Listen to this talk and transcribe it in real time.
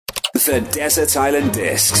The Desert Island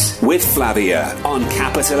Discs with Flavia on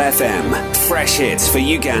Capital FM. Fresh hits for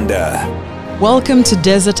Uganda. Welcome to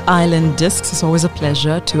Desert Island Discs. It's always a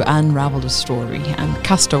pleasure to unravel a story and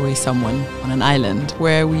cast away someone on an island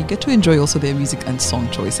where we get to enjoy also their music and song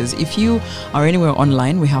choices. If you are anywhere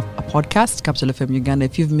online, we have a podcast, Capital FM Uganda.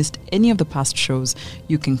 If you've missed any of the past shows,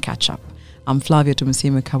 you can catch up. I'm Flavia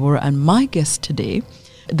Tumusime Kabura, and my guest today,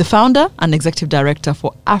 the founder and executive director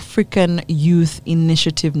for African Youth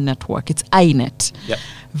Initiative Network. It's INET. Yep.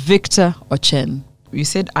 Victor Ocen. You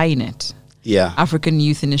said INET. Yeah. African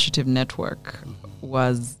Youth Initiative Network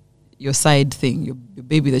was your side thing, your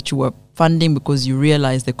baby that you were funding because you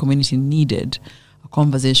realized the community needed a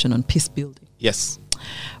conversation on peace building. Yes.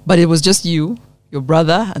 But it was just you, your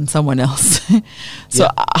brother, and someone else. So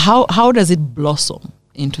how does it blossom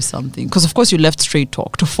into something? Because of course you left Straight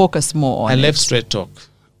Talk to focus more on I left Straight Talk,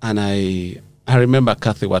 and I remember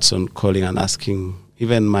Kathy Watson calling and asking,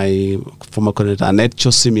 even my former coordinator, Annette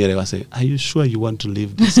Chosimire, was saying, "Are you sure you want to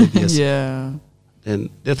leave this?" I said, yes. Yeah. And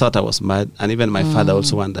they thought I was mad. And even my father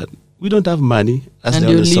also wondered, we don't have money. That's And the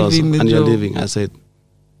you're only source. leaving the And you're job. leaving. I said,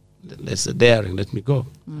 let's daring, let me go.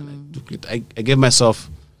 And I took it. I gave myself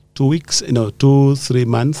 2 weeks, 2-3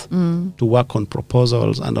 months to work on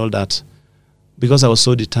proposals and all that, because I was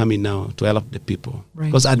so determined now to help the people. Right.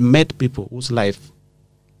 Because I'd met people whose life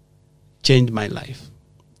changed my life.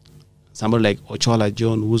 Somebody like Ochola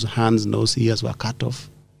John, whose hands, nose, ears were cut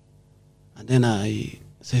off. And then I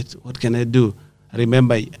said, what can I do? I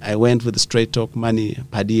remember I went with Straight Talk money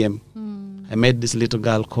per diem. I met this little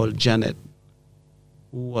girl called Janet,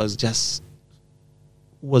 who was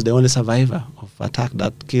the only survivor of attack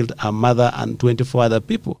that killed her mother and 24 other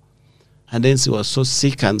people. And then she was so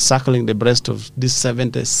sick and suckling the breast of this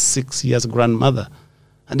 76 years grandmother.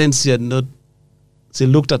 And then she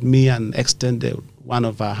looked at me and extended one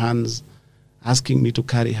of her hands, asking me to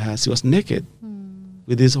carry her. She was naked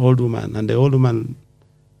with this old woman. And the old woman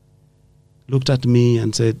looked at me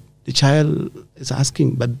and said, the child is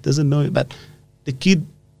asking, but doesn't know it. But the kid,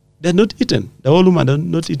 they're not eaten. The old woman had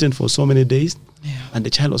not eaten for so many days. Yeah. And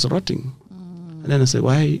the child was rotting. And then I said,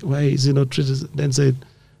 why is he not treated? Then she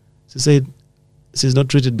said, she's not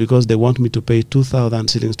treated because they want me to pay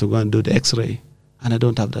 2,000 shillings to go and do the x-ray. And I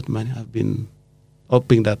don't have that money. I've been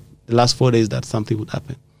hoping that the last 4 days that something would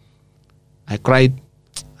happen. I cried,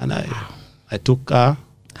 and I took her.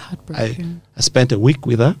 Heartbreaking. I spent a week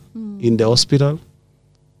with her in the hospital,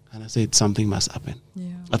 and I said something must happen. Yeah.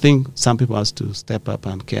 I think some people have to step up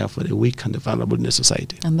and care for the weak and the vulnerable in the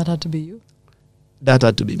society. And that had to be you? That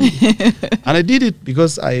had to be me. And I did it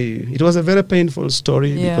because it was a very painful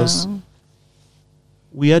story, because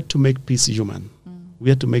we had to make peace human. We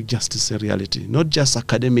had to make justice a reality, not just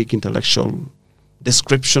academic, intellectual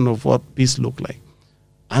description of what peace looked like.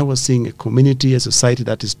 I was seeing a community, a society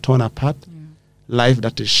that is torn apart, life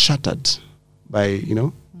that is shattered by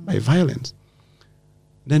violence.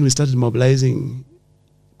 Then we started mobilizing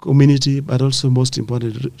community, but also most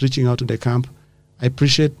importantly, reaching out to the camp. I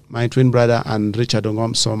appreciate my twin brother and Richard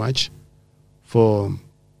Ongom so much for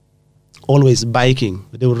always biking.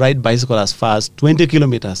 They would ride bicycle as far as 20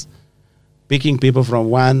 kilometers, picking people from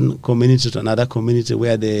one community to another community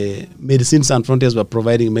where the Medicine Sans Frontiers were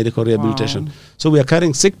providing medical rehabilitation. Wow. So we are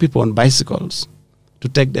carrying sick people on bicycles to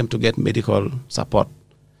take them to get medical support.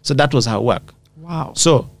 So that was our work. Wow.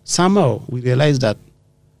 So somehow we realized that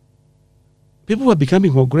people were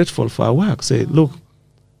becoming more grateful for our work. Say, look,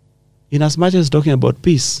 in as much as talking about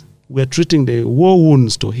peace, we're treating the war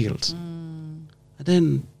wounds to heals. And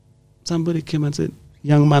then somebody came and said,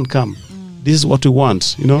 young man, come. This is what we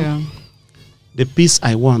want, Yeah. The peace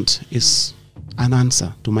I want is an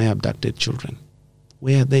answer to my abducted children.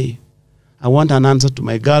 Where are they? I want an answer to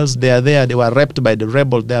my girls. They are there. They were raped by the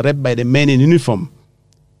rebels. They are raped by the men in uniform.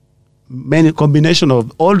 Many combination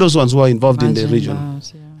of all those ones who are involved in the region.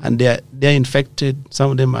 That, yeah. And they're infected.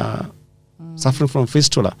 Some of them are suffering from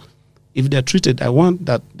fistula. If they're treated, I want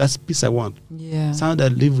that. That's peace I want. Yeah. Some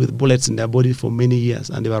that live with bullets in their body for many years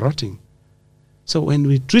and they were rotting. So when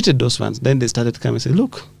we treated those ones, then they started to come and say,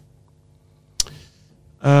 look,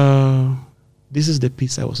 this is the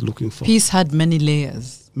peace I was looking for. Peace had many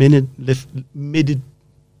layers. Made it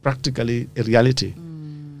practically a reality.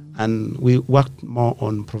 And we worked more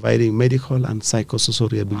on providing medical and psychosocial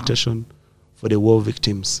rehabilitation for the war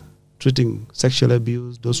victims, treating sexual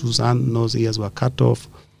abuse, those whose hands, nose, ears were cut off,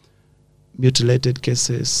 mutilated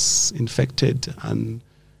cases, infected, and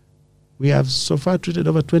we have so far treated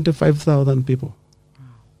over 25,000 people.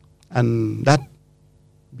 And that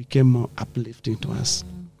became more uplifting to us.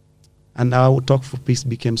 And our talk for peace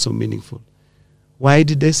became so meaningful. Why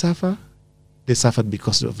did they suffer? They suffered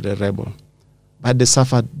because of the rebel. But they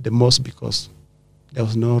suffered the most because there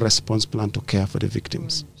was no response plan to care for the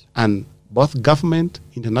victims. Right. And both government,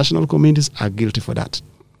 international communities are guilty for that.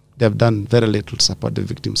 They have done very little to support the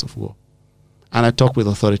victims of war. And I talk with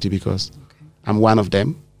authority because I'm one of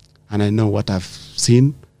them, and I know what I've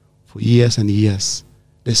seen for years and years.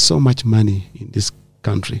 There's so much money in this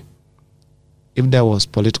country. If there was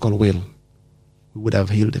political will, we would have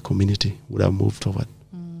healed the community, would have moved forward.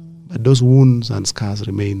 But those wounds and scars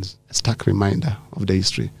remains a stark reminder of the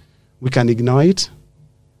history. We can ignore it,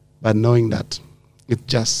 but knowing that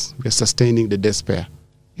we're sustaining the despair.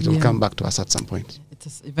 It will come back to us at some point.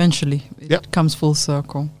 Eventually, it comes full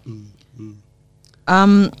circle.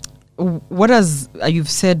 You've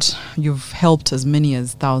said you've helped as many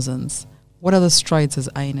as thousands. What other strides has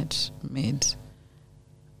INET made?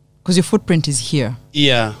 Because your footprint is here.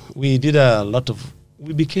 Yeah, we did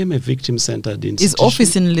we became a victim-centered institution. Is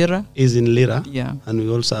office in Lira? Is in Lira. Yeah. And we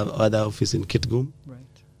also have other office in Kitgum. Right.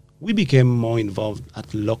 We became more involved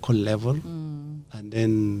at local level. And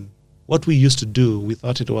then what we used to do, we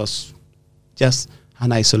thought it was just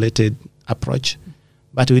an isolated approach.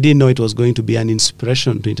 But we didn't know it was going to be an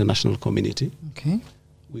inspiration to international community. Okay.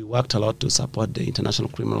 We worked a lot to support the International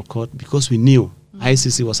Criminal Court because we knew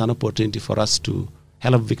ICC was an opportunity for us to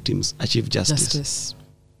help victims achieve justice.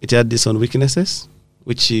 It had its own weaknesses,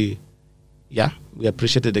 which, we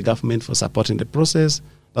appreciated the government for supporting the process,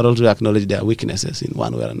 but also acknowledged their weaknesses in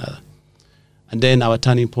one way or another. And then our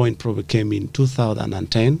turning point probably came in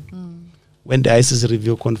 2010 when the ICC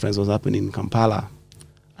Review Conference was happening in Kampala.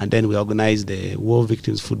 And then we organized the War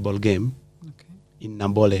Victims football game in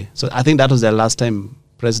Nambole. So I think that was the last time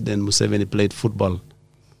President Museveni played football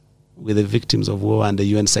with the victims of war and the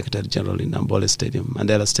UN Secretary General in Nambole Stadium,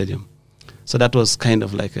 Mandela Stadium. So that was kind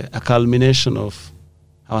of like a culmination of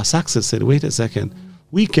our success. Said, wait a second,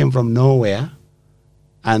 we came from nowhere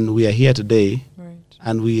and we are here today. Right.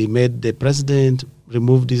 And we made the president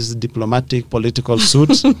remove this diplomatic political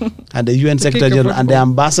suit and the UN Secretary General and the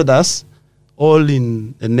ambassadors, all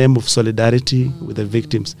in the name of solidarity with the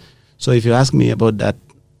victims. So if you ask me about that,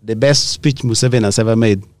 the best speech Museveni has ever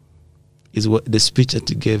made is the speech that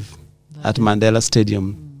he gave at Mandela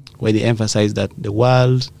Stadium, where he emphasized that the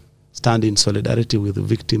world stand in solidarity with the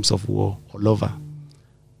victims of war all over.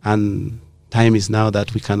 And time is now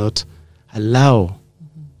that we cannot allow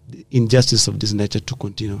the injustice of this nature to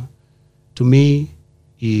continue. To me,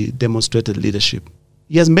 he demonstrated leadership.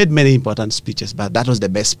 He has made many important speeches, but that was the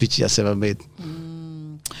best speech he has ever made.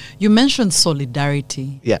 You mentioned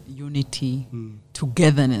solidarity, unity,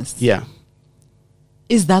 togetherness. Yeah.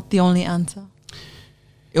 Is that the only answer?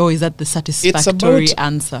 Or is that the satisfactory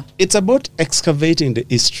answer? It's about excavating the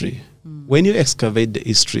history. When you excavate the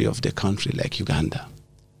history of the country like Uganda,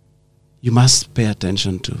 you must pay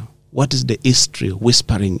attention to what is the history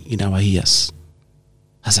whispering in our ears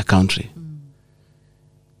as a country.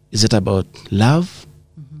 Is it about love?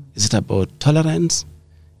 Is it about tolerance?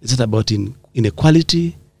 Is it about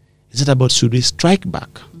inequality? Is it about should we strike back?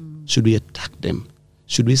 Should we attack them?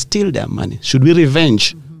 Should we steal their money? Should we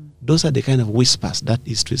revenge? Those are the kind of whispers that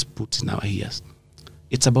history puts in our ears.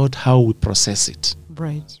 It's about how we process it.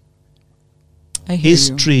 Right.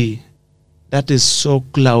 History that is so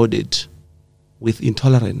clouded with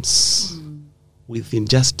intolerance, with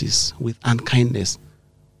injustice, with unkindness,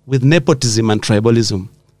 with nepotism and tribalism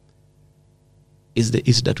is the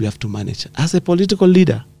issue that we have to manage. As a political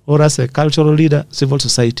leader or as a cultural leader, civil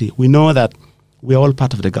society, we know that we are all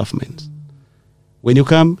part of the government. When you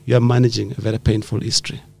come, you are managing a very painful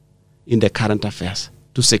history in the current affairs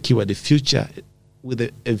to secure the future with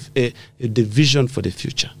the vision for the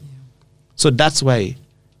future. So that's why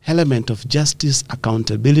element of justice,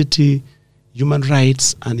 accountability, human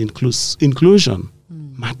rights, and inclusion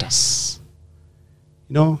matters.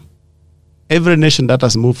 You know, every nation that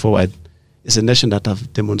has moved forward is a nation that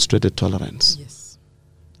have demonstrated tolerance. Yes,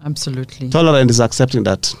 absolutely. Tolerance is accepting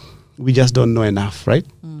that we just don't know enough, right?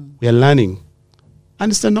 We are learning.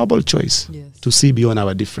 And it's a noble choice to see beyond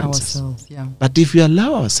our differences. But if we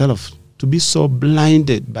allow ourselves to be so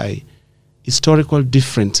blinded by historical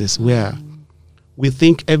differences where we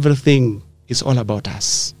think everything is all about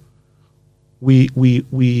us, we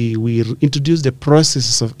introduce the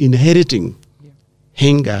processes of inheriting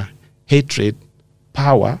anger, hatred,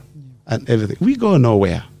 power, and everything. We go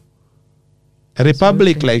nowhere. A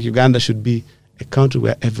republic like Uganda should be a country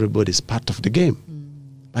where everybody is part of the game.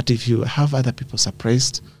 But if you have other people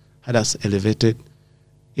suppressed, others elevated,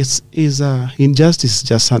 injustice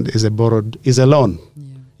is a loan. Yeah.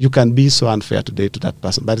 You can be so unfair today to that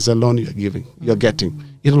person, but it's a loan you're getting.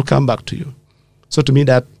 It will come back to you. So to me,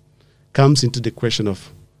 that comes into the question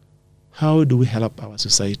of how do we help our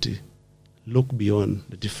society look beyond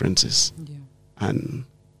the differences Yeah. and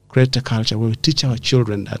create a culture where we teach our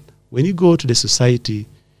children that when you go to the society,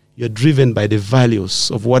 you're driven by the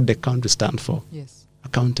values of what the country stands for. Yes.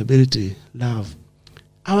 Accountability, love.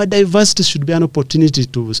 Our diversity should be an opportunity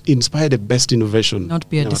to inspire the best innovation. Not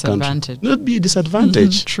be a in our country. disadvantage. Not be a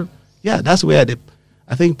disadvantage. True. Yeah, that's where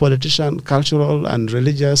I think politician, cultural and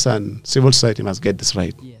religious and civil society must get this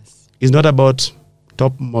right. Yes. It's not about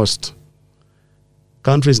topmost.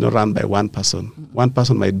 Country is not run by one person. One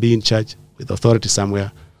person might be in charge with authority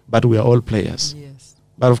somewhere, but we are all players. Yes.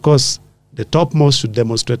 But of course, the topmost should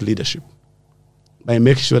demonstrate leadership by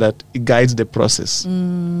making sure that it guides the process.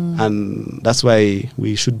 And that's why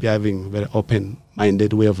we should be having a very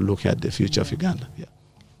open-minded way of looking at the future of Uganda. Yeah.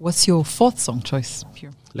 What's your fourth song choice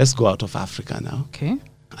here? Let's go out of Africa now. Okay.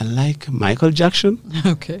 I like Michael Jackson,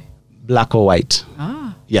 Okay. Black or White.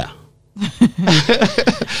 Ah. Yeah.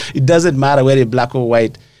 It doesn't matter whether you're black or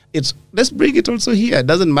white. Let's bring it also here. It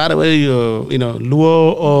doesn't matter whether you're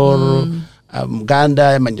Luo or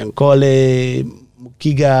Ganda, Manyankole,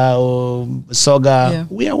 Mukiga or Soga. Yeah.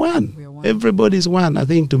 We are one. We are one. Everybody is one. I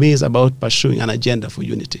think to me it's about pursuing an agenda for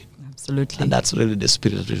unity. Absolutely. And that's really the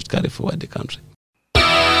spirit that we should carry forward the country.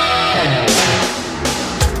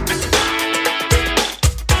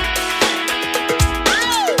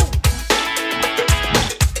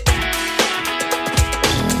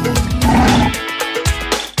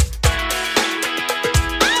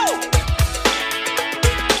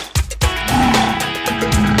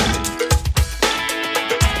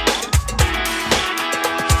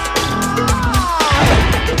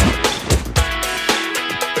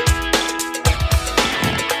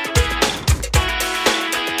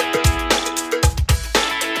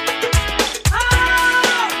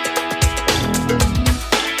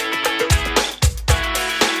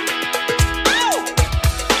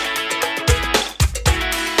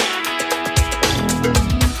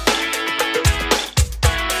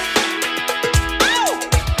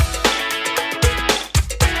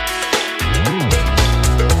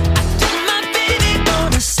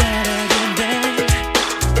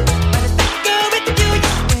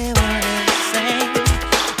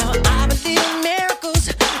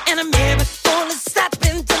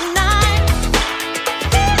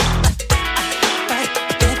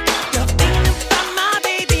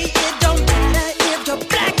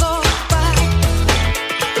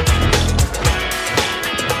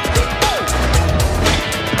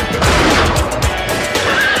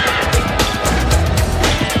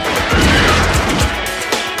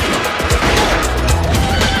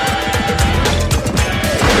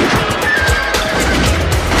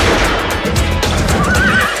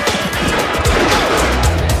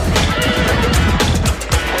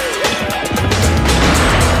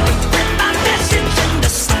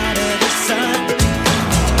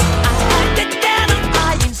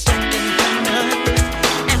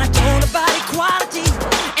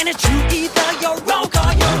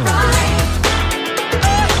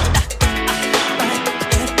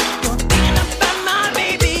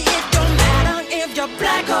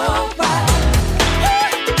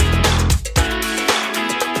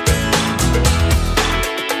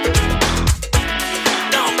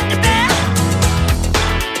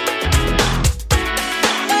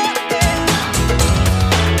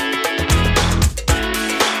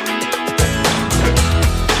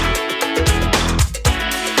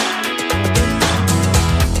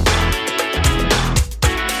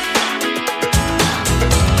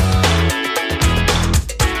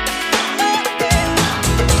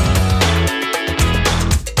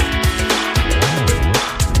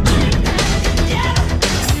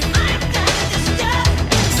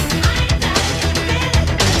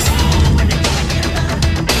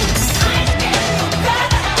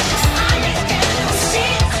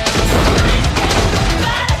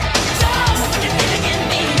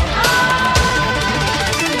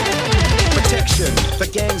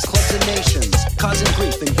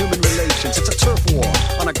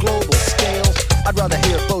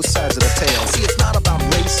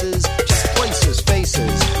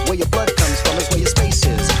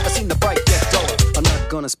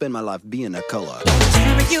 Spend my life being a color.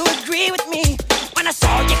 Whenever you agree with me, when I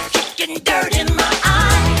saw you kicking dirt in my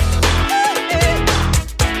eye.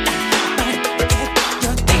 But if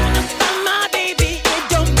you're thinking about my baby, it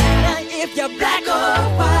don't matter if you're black or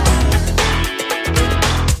white.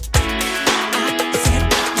 I said,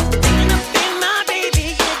 you're thinking about my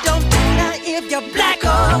baby, it don't matter if you're black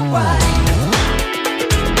or white.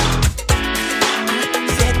 I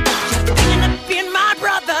said, you're thinking about my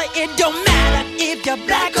brother, it don't matter if you're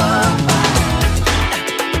black or white.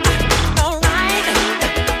 Alright,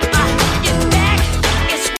 your neck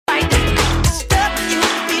is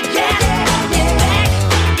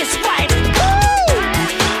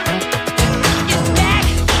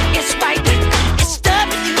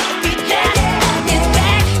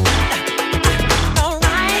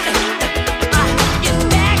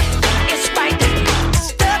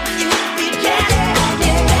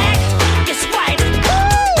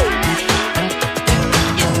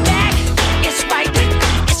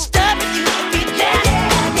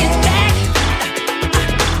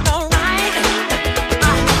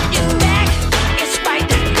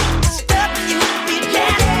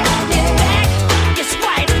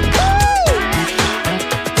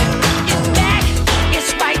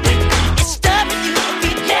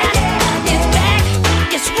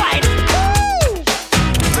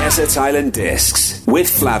Desert Island Discs with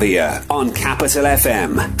Flavia on Capital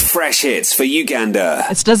FM. Fresh hits for Uganda.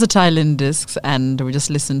 It's Desert Island Discs, and we just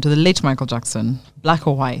listened to the late Michael Jackson, Black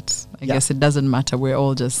or White. I guess it doesn't matter. We're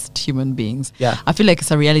all just human beings. Yeah. I feel like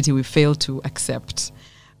it's a reality we fail to accept.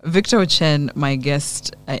 Victor Ocen, my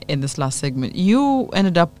guest in this last segment, you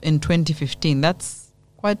ended up in 2015. That's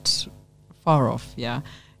quite far off, yeah.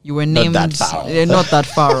 You were named... Not that far off. Not that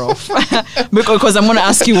far off. Because I'm going to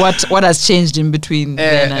ask you what has changed in between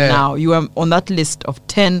then and now. You are on that list of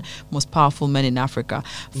 10 most powerful men in Africa.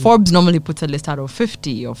 Forbes normally puts a list out of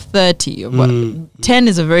 50, of 30. Of 10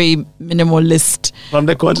 is a very minimal list. From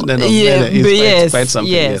the continent of Ghana is quite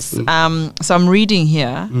something. Yes. So I'm reading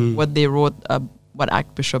here what they wrote, what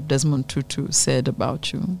Archbishop Desmond Tutu said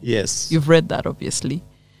about you. Yes. You've read that, obviously.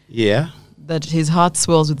 Yeah. That his heart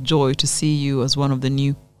swells with joy to see you as one of the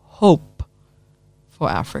new hope for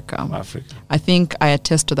Africa. I think I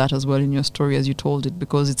attest to that as well in your story as you told it,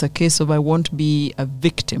 because it's a case of I won't be a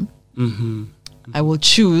victim. I will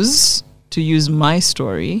choose to use my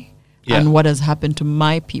story and what has happened to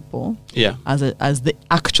my people as the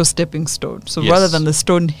actual stepping stone. So rather than the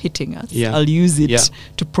stone hitting us, I'll use it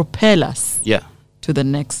to propel us to the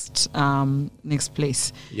next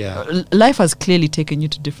place. Life has clearly taken you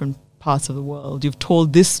to different parts of the world. You've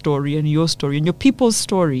told this story and your people's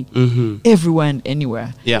story everywhere and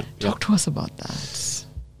anywhere. Talk to us about that.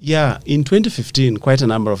 Yeah, in 2015, quite a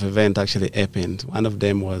number of events actually happened. One of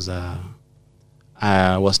them was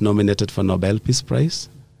I was nominated for Nobel Peace Prize,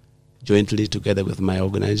 jointly together with my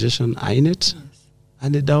organization, INET.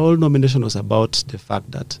 And the whole nomination was about the fact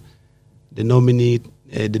that the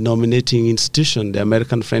nominating institution, the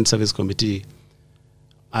American Friends Service Committee,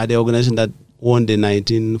 are the organization that won the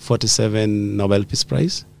 1947 Nobel Peace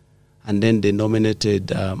Prize. And then they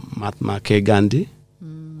nominated Mahatma K. Gandhi,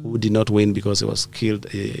 who did not win because he was killed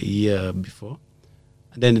a year before.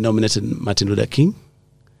 And then they nominated Martin Luther King.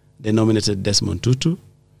 They nominated Desmond Tutu.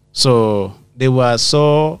 So they were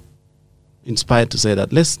so inspired to say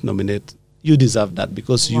that, let's nominate, you deserve that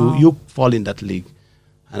because you fall in that league.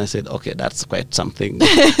 And I said, okay, that's quite something.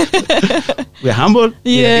 We're humble.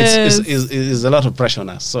 Yes. It's a lot of pressure on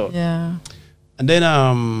us. So and then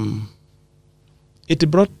it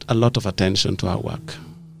brought a lot of attention to our work,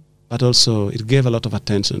 but also it gave a lot of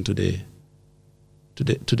attention to the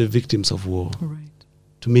victims of war. Right.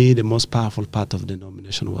 To me, the most powerful part of the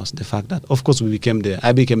nomination was the fact that, of course, I became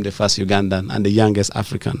the first Ugandan and the youngest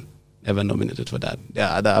African ever nominated for that. There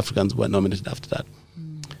are other Africans who were nominated after that.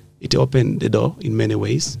 It opened the door in many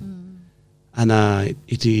ways, and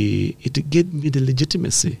it gave me the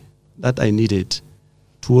legitimacy that I needed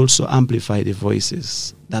to also amplify the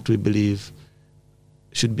voices that we believe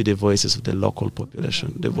should be the voices of the local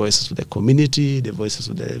population, the voices of the community, the voices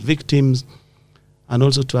of the victims, and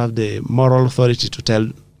also to have the moral authority to tell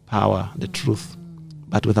power the truth,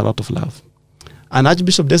 but with a lot of love. And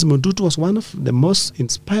Archbishop Desmond Tutu was one of the most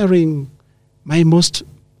inspiring, my most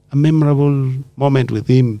memorable moment with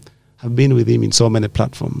him. I've been with him in so many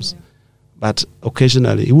platforms. But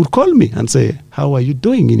occasionally he would call me and say, how are you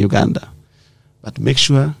doing in Uganda? But make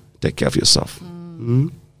sure, take care of yourself.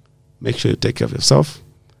 Make sure you take care of yourself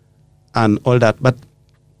and all that. But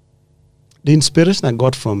the inspiration I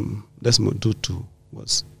got from Desmond Tutu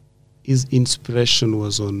was, his inspiration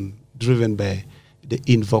was driven by the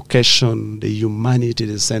invocation, the humanity,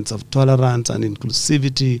 the sense of tolerance and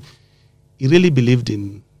inclusivity. He really believed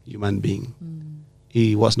in human being.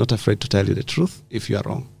 He was not afraid to tell you the truth if you are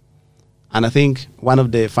wrong. And I think one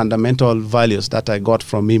of the fundamental values that I got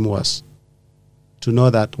from him was to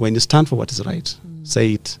know that when you stand for what is right,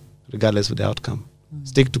 say it regardless of the outcome.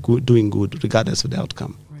 Stick to doing good regardless of the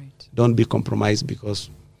outcome. Right. Don't be compromised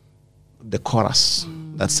because the chorus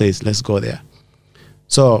that says, let's go there.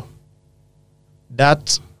 So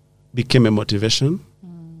that became a motivation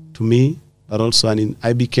to me, but also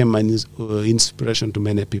I became an inspiration to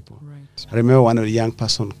many people. Right. I remember one of the young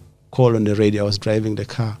person called on the radio. I was driving the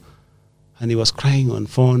car, and he was crying on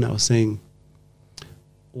phone. I was saying,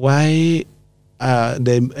 why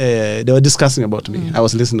they were discussing about me. I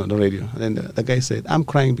was listening on the radio. And then the guy said, I'm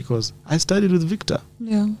crying because I studied with Victor.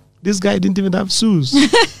 Yeah. This guy didn't even have shoes.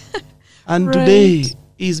 And today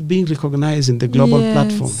he's being recognized in the global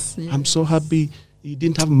platform. Yes. I'm so happy. He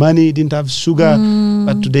didn't have money, he didn't have sugar,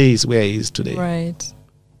 but today is where he is today. Right.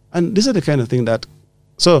 And these are the kind of thing that,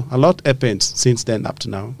 so a lot happened since then up to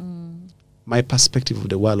now. My perspective of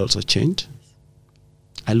the world also changed.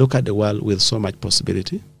 I look at the world with so much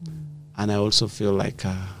possibility. And I also feel like,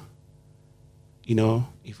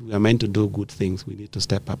 if we are meant to do good things, we need to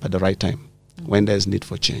step up at the right time when there's need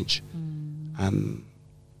for change. And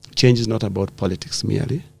change is not about politics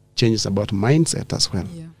merely. Change is about mindset as well.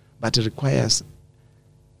 Yeah. but it requires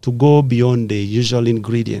to go beyond the usual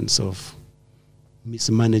ingredients of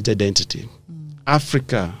mismanaged identity.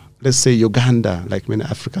 Africa, let's say Uganda, like many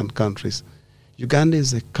African countries, Uganda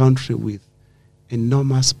is a country with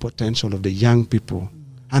enormous potential of the young people.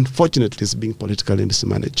 Unfortunately, it's being politically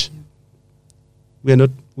mismanaged. We are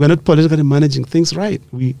not politically managing things right.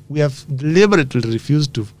 We have deliberately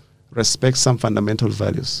refused to respect some fundamental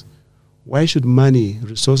values. Why should money,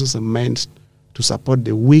 resources, and meant to support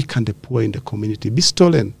the weak and the poor in the community be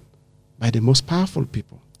stolen by the most powerful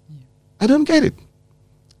people? I don't get it.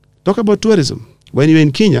 Talk about tourism. When you're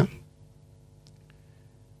in Kenya,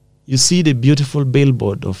 you see the beautiful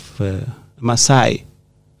billboard of Maasai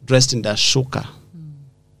dressed in their shuka,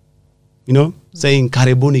 saying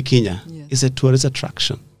Karibuni Kenya. Yes. It's a tourist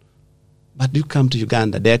attraction. But you come to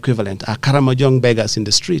Uganda, the equivalent are Karamojong beggars in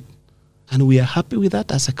the street. And we are happy with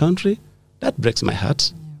that as a country. That breaks my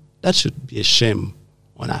heart. That should be a shame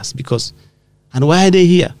on us. And why are they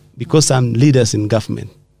here? Because some leaders in government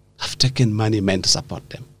have taken money meant to support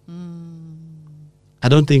them. I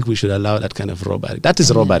don't think we should allow that kind of robbery. That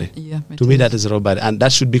is robbery. To me, that is robbery. And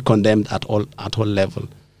that should be condemned at all level.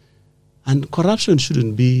 And corruption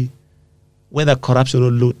shouldn't be, whether corruption or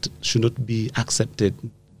loot should not be accepted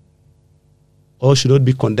or should not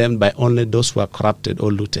be condemned by only those who are corrupted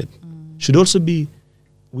or looted. Should also be,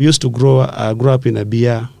 we used to grow up in a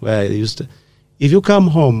beer where if you come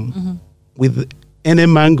home with any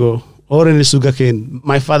mango or any sugarcane,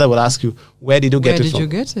 my father will ask you, where did you get it from? Where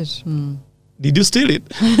did you get it? Did you steal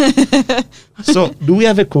it? So do we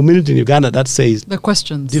have a community in Uganda that says the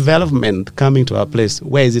questions, development coming to our place,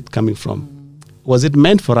 where is it coming from? Was it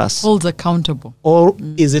meant for us? Holds accountable. Or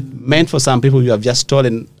is it meant for some people you have just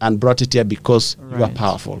stolen and brought it here because you are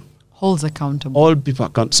powerful? Holds accountable. All people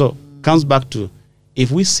account. So comes back to,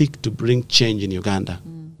 if we seek to bring change in Uganda,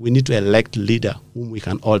 we need to elect leader whom we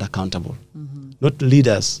can hold accountable. Not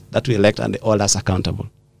leaders that we elect and they hold us accountable.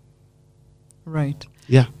 Right.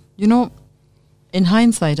 Yeah. In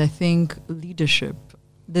hindsight, I think leadership,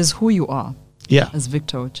 there's who you are as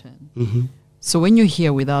Victor Ocen. So when you're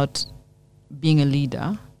here without being a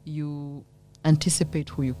leader, you anticipate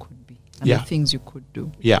who you could be and the things you could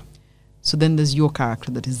do. Yeah. So then there's your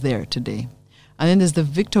character that is there today. And then there's the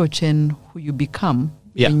Victor Ocen who you become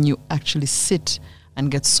when you actually sit and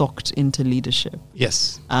get soaked into leadership.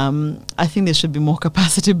 Yes. I think there should be more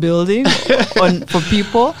capacity building for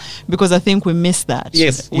people, because I think we miss that.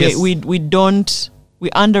 Yes. We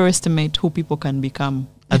underestimate who people can become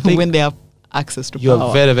when they have access to power.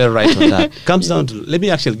 You're very, very right on that. Comes down to, let me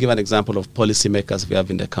actually give an example of policymakers we have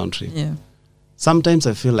in the country. Yeah. Sometimes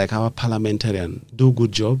I feel like our parliamentarians do a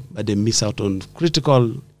good job, but they miss out on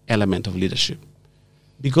critical element of leadership.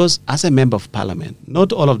 Because as a member of parliament,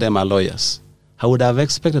 not all of them are lawyers. I would have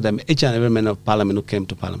expected them, each and every member of parliament who came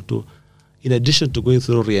to parliament, to, in addition to going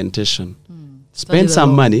through orientation, spend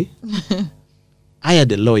some money, hire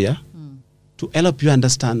the lawyer to help you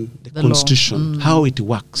understand the constitution, how it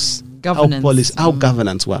works, governance. How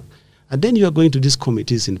governance works. And then you are going to these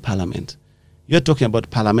committees in parliament. You are talking about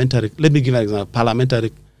parliamentary, let me give an example,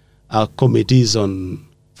 parliamentary committees on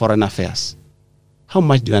foreign affairs. How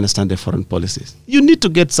much do you understand the foreign policies? You need to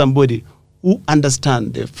get somebody who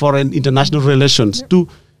understands the foreign international relations.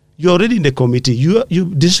 You're already in the committee.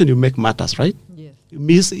 Decision you make matters, right? Yes.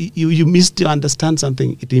 You miss to understand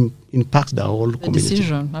something. It impacts the whole community.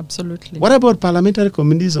 Decision, absolutely. What about parliamentary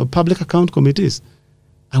committees or public account committees?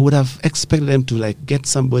 I would have expected them to get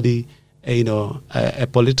somebody, a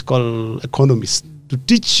political economist to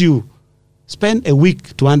teach you. Spend a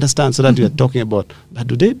week to understand so that we are talking about. But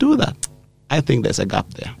do they do that? I think there's a gap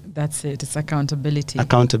there. That's it. It's accountability.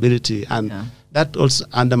 And that also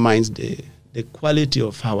undermines the quality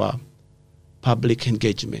of our public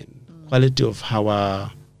engagement, quality of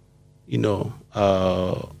our,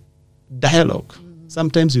 dialogue.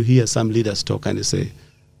 Sometimes you hear some leaders talk and you say,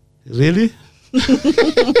 really?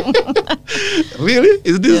 Really?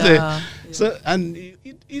 Is this So, and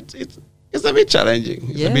it's a bit challenging.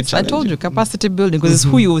 Yes, I told you, capacity building, because it's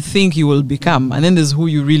who you think you will become, and then there's who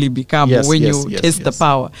you really become when you taste the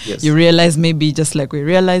power. Yes. You realize, maybe just like we're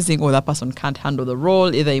realizing, that person can't handle the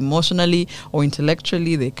role, either emotionally or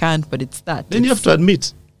intellectually, they can't, but it's that. Then you have to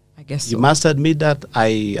admit. I guess you must admit that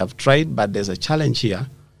I have tried, but there's a challenge here.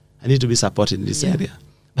 I need to be supported in this area.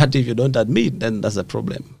 But if you don't admit, then that's a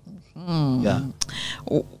problem. Yeah.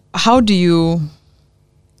 How do you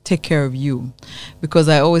take care of you? Because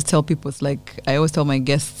I always tell people, it's like, I always tell my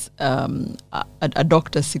guests, a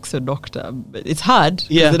doctor seeks a doctor. But it's hard.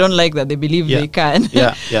 They don't like that. They believe they can.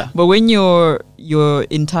 But when your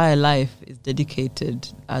entire life is dedicated,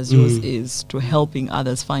 as yours is, to helping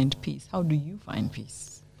others find peace, how do you find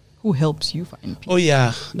peace? Who helps you find peace? Oh,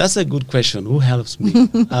 yeah. That's a good question. Who helps me?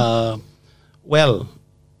 Well,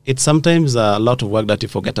 it's sometimes a lot of work that you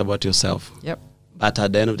forget about yourself. Yep. But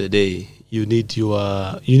at the end of the day, you need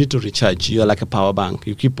to recharge. You are like a power bank.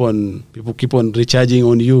 People keep on recharging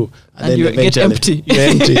on you, And you get empty. You're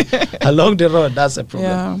empty along the road. That's a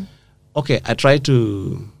problem. Yeah. Okay, I try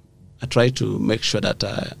to make sure that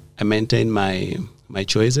I maintain my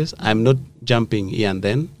choices. I'm not jumping here and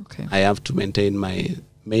then. Okay. I have to maintain my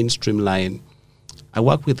mainstream line. I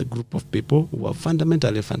work with a group of people who are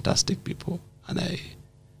fundamentally fantastic people, and I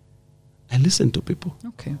listen to people.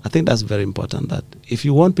 Okay. I think that's very important, that if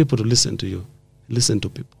you want people to listen to you, listen to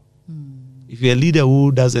people. If you're a leader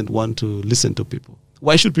who doesn't want to listen to people,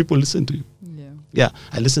 why should people listen to you? Yeah. Yeah,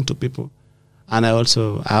 I listen to people, and I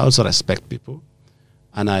also respect people,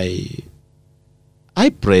 and I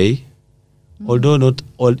pray, although not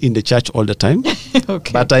all in the church all the time.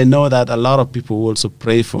 Okay. But I know that a lot of people will also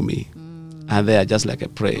pray for me, and they are just like a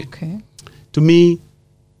prayer. Okay. To me,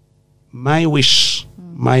 my wish,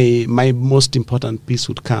 my most important peace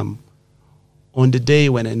would come on the day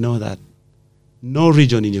when I know that no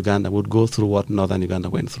region in Uganda would go through what Northern Uganda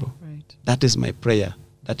went through. Right. That is my prayer.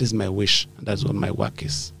 That is my wish. And that's what my work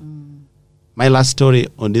is. My last story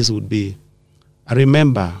on this would be, I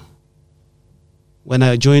remember when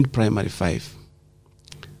I joined Primary 5,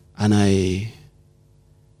 and I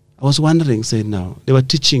was wondering, saying now, they were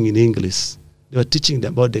teaching in English. They were teaching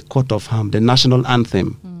about the coat of arms, the national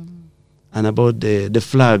anthem, and about the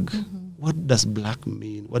flag. What does black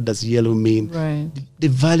mean? What does yellow mean? Right. The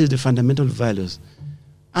values, the fundamental values.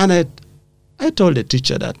 And I told the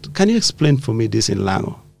teacher that, can you explain for me this in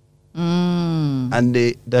Lango? And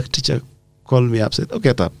the teacher called me up, said, okay,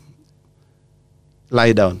 get up,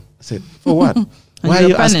 lie down. I said, for what? Why are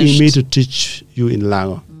you asking me to teach you in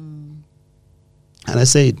Lango? And I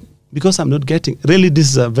said, because I'm not getting, really this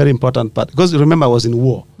is a very important part, because remember I was in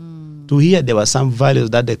war. To hear there were some values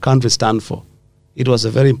that the country stand for, it was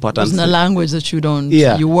a very important It was in a language that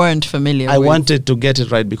Yeah. you weren't familiar I with. wanted to get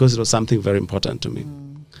it right because it was something very important to me.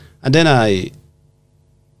 And then I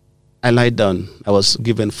lied down. I was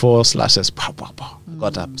given 4 slashes. Pow, pow, pow.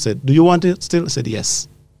 Got up. Said, do you want it still? I said, yes.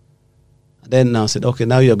 Then I said, okay,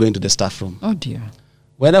 now you're going to the staff room. Oh, dear.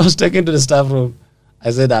 When I was taken to the staff room,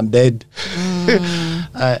 I said, I'm dead.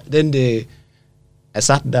 Then I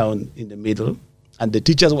sat down in the middle, and the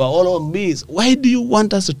teachers were all on me. Why do you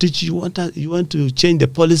want us to teach? You want to change the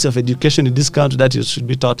policy of education in this country that you should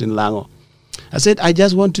be taught in Lango? I said, I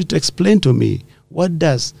just want you to explain to me, what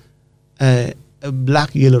does a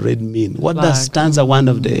black, yellow, red mean? What does stanza 1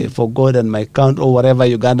 of the For God and My Count or whatever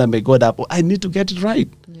Uganda may go up? I need to get it right.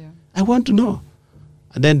 Yeah. I want to know.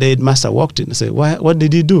 And then the headmaster walked in and said, what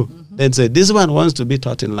did he do? Then said, this one wants to be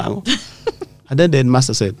taught in Lango. And then the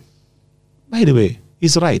headmaster said, by the way,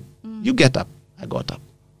 he's right. You get up. I got up.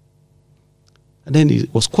 And then he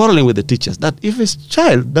was quarreling with the teachers that if his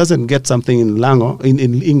child doesn't get something in Lango, in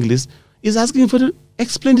English, he's asking for to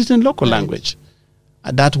explain it in local language.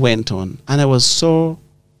 And that went on. And I was so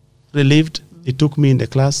relieved. He took me in the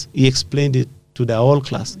class. He explained it to the whole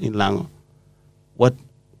class in Lango. What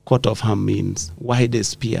coat of arms means, why the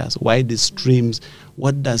spears, why the streams,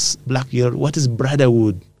 what does black yellow, what is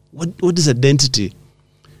brotherhood, what is identity.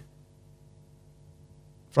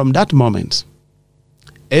 From that moment,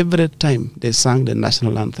 every time they sang the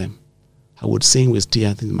national anthem, I would sing with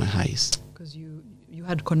tears in my eyes. Because you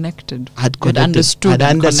had connected. I had You had understood.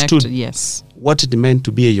 connected, yes. What it meant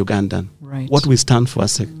to be a Ugandan. Right. What we stand for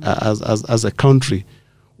as a country.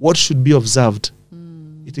 What should be observed.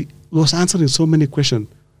 It was answering so many questions.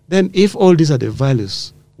 Then if all these are the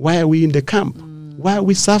values, why are we in the camp? Why are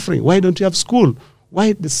we suffering? Why don't you have school?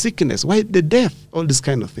 Why the sickness? Why the death? All this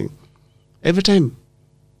kind of thing. Every time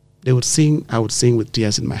they would sing, I would sing with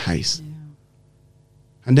tears in my eyes. Yeah.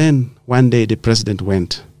 And then one day the president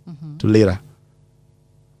went to Lira.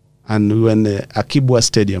 And we were in the Akibwa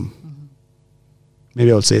Stadium.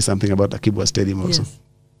 Maybe I'll say something about Akibwa Stadium also. Yes.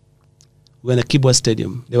 We were in Akibwa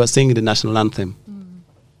Stadium. They were singing the national anthem.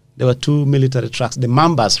 There were 2 military trucks, the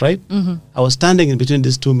Mambas, right? I was standing in between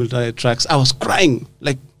these 2 military trucks. I was crying,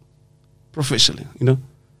 like professionally,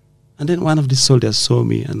 And then one of these soldiers saw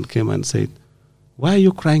me and came and said, why are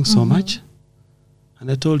you crying so much?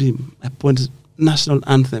 And I told him, I pointed, national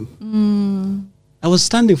anthem. I was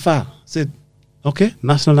standing far. I said, okay,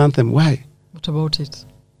 national anthem, why? What about it?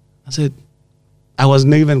 I said, I was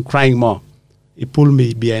not even crying more. He pulled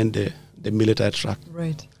me behind the military truck.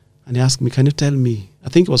 Right. And he asked me, can you tell me, I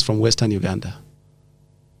think it was from Western Uganda,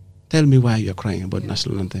 tell me why you're crying about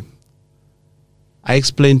national anthem. I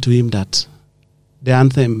explained to him that the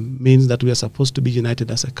anthem means that we are supposed to be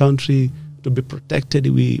united as a country, to be protected.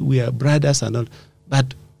 We are brothers and all.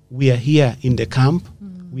 But we are here in the camp.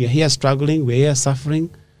 We are here struggling. We are here suffering.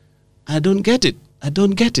 I don't get it.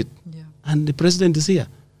 Yeah. And the president is here.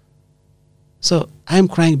 So I'm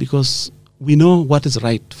crying because we know what is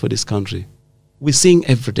right for this country. We sing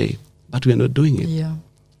every day, but we are not doing it. Yeah.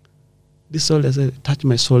 This soldier touched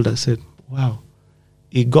my shoulder, said, wow.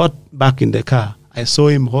 He got back in the car. I saw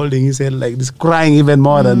him holding his head like this, crying even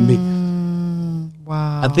more than me.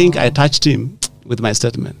 Wow. I think I touched him with my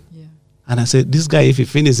statement. Yeah. And I said, this guy, if he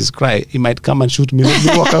finishes his cry, he might come and shoot me. Let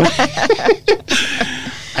me walk away.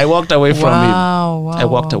 I walked away from him. I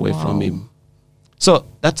walked away from him. So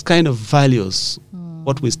that's kind of values,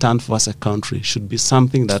 what we stand for as a country, should be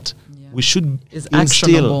something that we should Is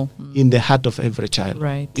instill actionable. in the heart of every child.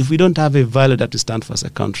 Right. If we don't have a value that we stand for as a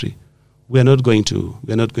country, we are not going to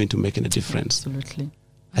make any difference. Absolutely.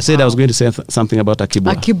 I said I was going to say something about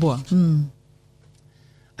Akibwa. Akibwa.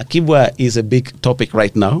 Akibwa is a big topic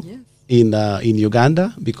right now Yes. in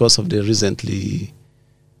Uganda because of the recently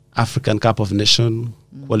African Cup of Nations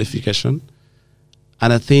qualification.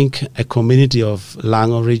 And I think a community of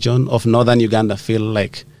Lango region of northern Uganda feel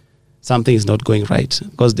like something is not going right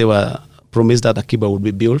because they were promised that Akibwa would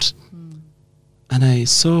be built. And I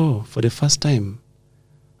saw for the first time,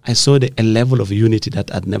 a level of unity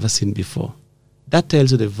that I'd never seen before. That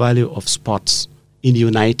tells you the value of sports in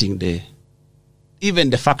uniting even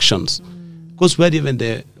the factions. Because we're even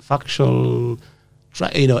the factional,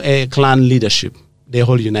 clan leadership, they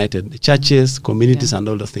all united. The churches, communities, and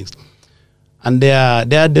all those things. And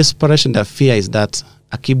their desperation, their fear is that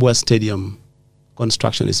Akibwa Stadium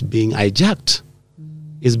construction is being hijacked,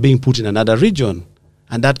 is being put in another region.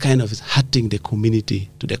 And that kind of is hurting the community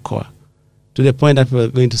to the core. To the point that people are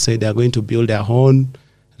going to say they are going to build their own,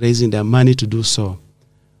 raising their money to do so.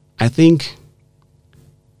 I think,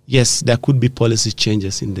 yes, there could be policy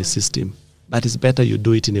changes in the system, but it's better you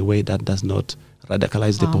do it in a way that does not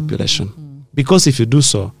radicalize the population. Because if you do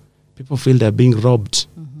so, people feel they're being robbed.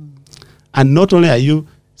 And not only are you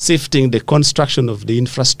shifting the construction of the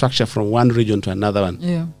infrastructure from one region to another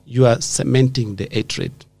one, you are cementing the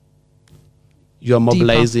hatred. You are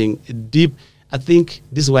mobilizing deep. I think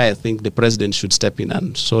this is why I think the president should step in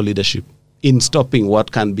and show leadership in stopping what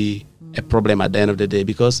can be a problem at the end of the day.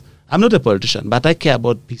 Because I'm not a politician, but I care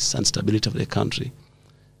about peace and stability of the country.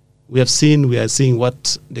 We are seeing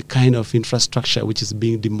what the kind of infrastructure which is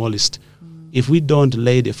being demolished. If we don't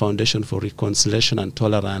lay the foundation for reconciliation and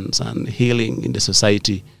tolerance and healing in the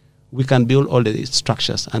society, we can build all the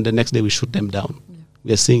structures and the next day we shoot them down. Yeah.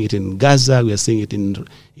 We are seeing it in Gaza, we are seeing it in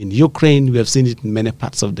Ukraine, we have seen it in many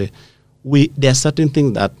parts of there are certain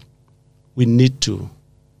things that we need to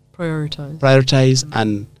prioritize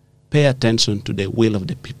and pay attention to the will of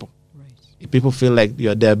the people. Right. If people feel like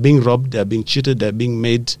they are being robbed, they are being cheated, they are being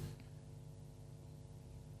made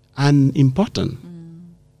unimportant.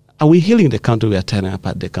 Are we healing the country? We are tearing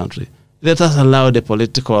apart the country. Let us allow the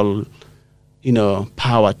political,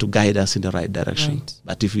 power to guide us in the right direction. Right.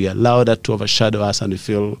 But if we allow that to overshadow us and we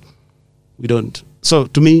feel we don't. So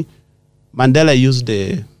to me, Mandela used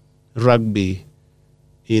the rugby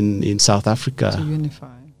in South Africa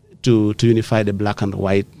to unify the black and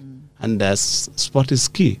white. And sport is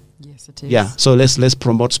key. Yes, it is. Yeah. So let's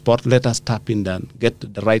promote sport. Let us tap in and get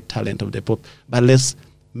the right talent of the pop. But let's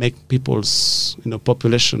make people's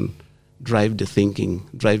population drive the thinking,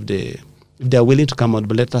 if they're willing to come out,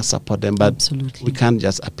 but let us support them. But absolutely, we can't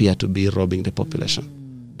just appear to be robbing the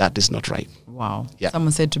population. That is not right. Wow. Yeah.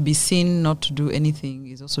 Someone said to be seen, not to do anything,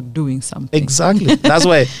 is also doing something. Exactly. That's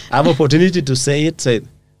why I have opportunity to say it. Say,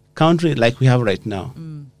 country like we have right now,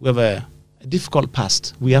 we have a difficult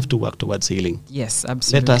past. We have to work towards healing. Yes,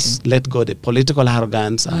 absolutely. Let us let go the political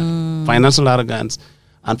arrogance and financial arrogance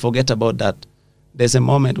and forget about that. There's a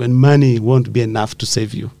moment when money won't be enough to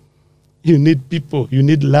save you. You need people, you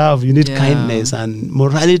need love, you need kindness and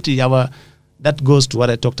morality. That goes to what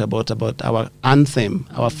I talked about our anthem.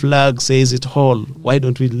 Our flag says it all. Why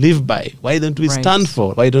don't we live by? Why don't we stand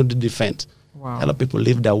for? Why don't we defend? Wow. A lot of people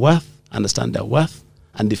live their worth, understand their worth,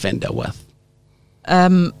 and defend their worth.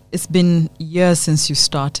 It's been years since you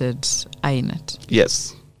started INET.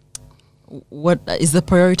 Yes. What is the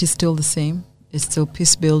priority still the same? Is still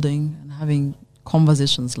peace building and having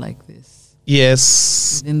conversations like this?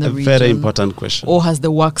 Yes, within the a region? very important question. Or has the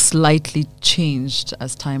work slightly changed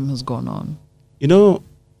as time has gone on?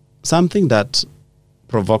 Something that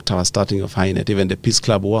provoked our starting of INET, even the Peace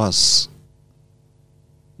Club, was,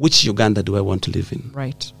 which Uganda do I want to live in?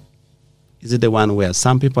 Right. Is it the one where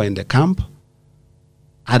some people are in the camp,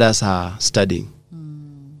 others are studying?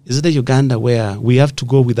 Is it the Uganda where we have to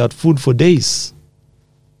go without food for days?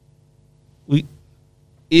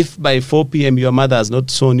 If by 4 p.m. your mother has not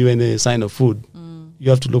shown you any sign of food, you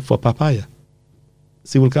have to look for papaya.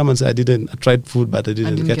 She will come and say, I tried food, but I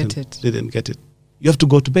didn't get it. Didn't get it. You have to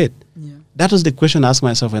go to bed. Yeah. That was the question I asked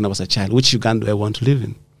myself when I was a child. Which Uganda do I want to live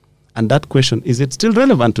in? And that question, is it still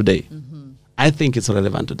relevant today? I think it's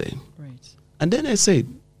relevant today. Right. And then I said,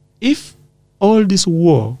 if all this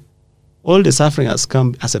war, all the suffering has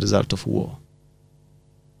come as a result of war,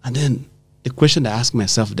 and then the question I asked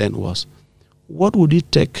myself then was, what would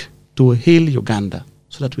it take to heal Uganda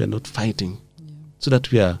so that we are not fighting, so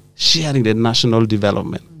that we are sharing the national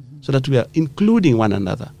development, so that we are including one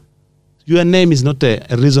another? Your name is not a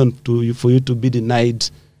reason for you to be denied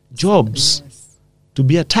jobs, to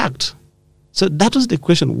be attacked. So that was the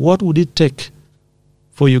question. What would it take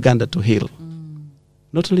for Uganda to heal?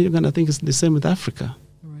 Not only Uganda, I think it's the same with Africa.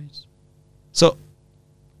 Right. So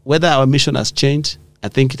whether our mission has changed, I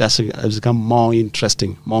think it has become more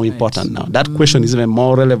interesting, more important now. That question is even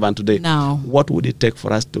more relevant today. Now, what would it take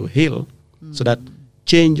for us to heal so that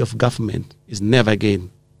change of government is never gained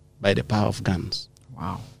by the power of guns?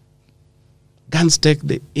 Wow. Guns take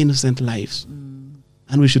the innocent lives,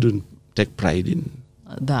 and we shouldn't take pride in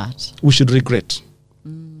that. We should regret.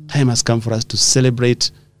 Time has come for us to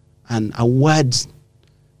celebrate and award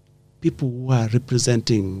people who are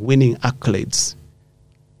representing, winning accolades.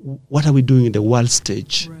 What are we doing in the world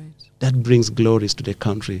stage? Right. That brings glories to the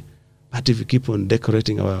country. But if we keep on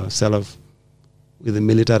decorating ourselves with the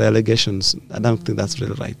military allegations, I don't think that's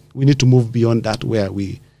really right. We need to move beyond that, where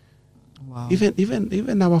we,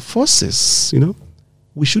 even our forces,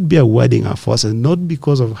 we should be awarding our forces not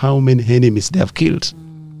because of how many enemies they have killed,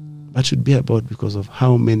 but should be about because of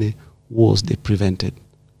how many wars they prevented.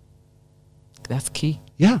 That's key.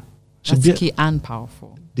 Yeah. That's key and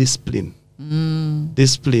powerful. Discipline.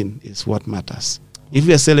 Discipline is what matters. If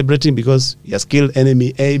we are celebrating because he has killed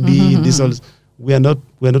enemy A, B, this all, we are not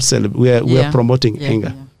celebrating. We are promoting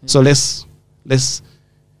anger. So let's.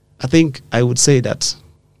 I think I would say that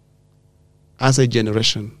as a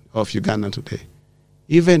generation of Ugandans today,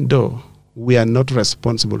 even though we are not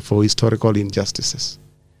responsible for historical injustices,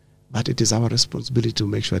 but it is our responsibility to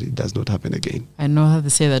make sure it does not happen again. I know how they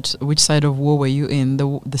say that. Which side of war were you in?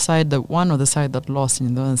 The side that won or the side that lost?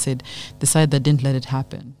 And the one said the side that didn't let it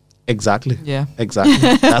happen. Exactly. Yeah. Exactly.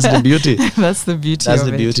 That's the beauty. That's the beauty. That's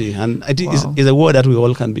the beauty. And I think it's a war that we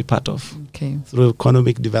all can be part of. Okay. Through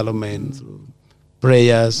economic development, through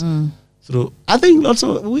prayers, through. I think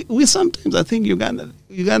also we sometimes, I think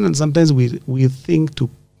Ugandans sometimes we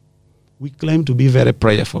claim to be very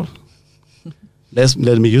prayerful. Let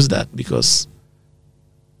me use that, because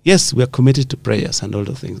yes, we are committed to prayers and all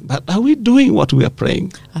the things, but are we doing what we are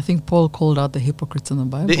praying? I think Paul called out the hypocrites in the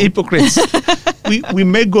Bible. The hypocrites. we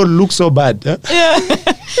make God look so bad. Huh? Yeah.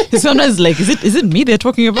 He's sometimes like, is it me they're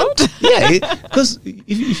talking about? Yeah, because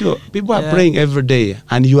if people are praying every day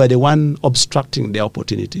and you are the one obstructing the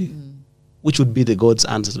opportunity, which would be the God's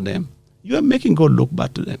answer to them, you are making God look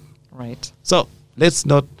bad to them. Right. So let's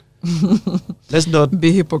not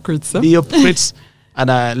be hypocrites. Be hypocrites,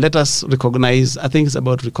 and let us recognize. I think it's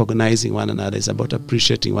about recognizing one another. It's about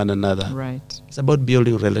appreciating one another. Right. It's about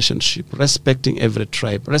building relationship, respecting every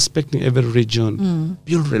tribe, respecting every region.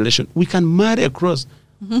 Build relation. We can marry across.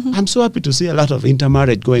 I'm so happy to see a lot of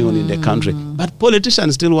intermarriage going on in the country, but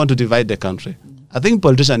politicians still want to divide the country. I think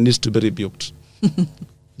politicians needs to be rebuked.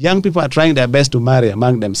 Young people are trying their best to marry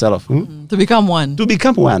among themselves. To become one. To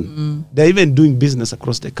become one. They're even doing business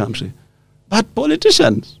across the country. But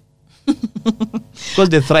politicians, because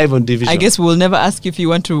they thrive on division. I guess we'll never ask you if you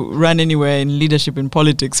want to run anywhere in leadership in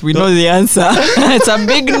politics. We know the answer. It's a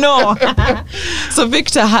big no. So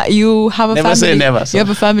Victor, you have a never family. Say never. So. You have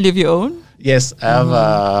a family of your own? Yes, I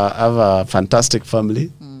have a fantastic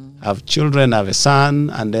family. I have children, I have a son,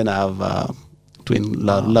 and then I have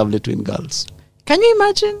lovely twin girls. Can you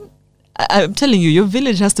imagine? I'm telling you, your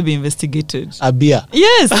village has to be investigated. Abia.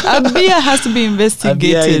 Yes, Abia has to be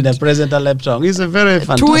investigated. Abia in the present Leptong. It's a very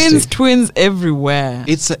fantastic. Twins everywhere.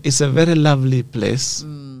 It's a very lovely place.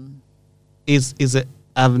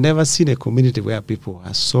 I've never seen a community where people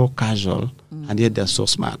are so casual and yet they're so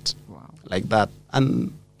smart. Wow. Like that.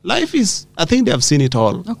 And life is, I think they have seen it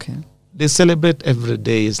all. Okay. They celebrate every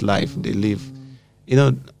day is life. They live.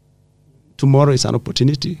 Tomorrow is an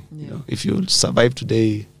opportunity. Yeah. If you survive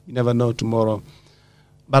today, you never know tomorrow.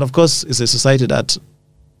 But of course, it's a society that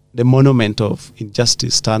the monument of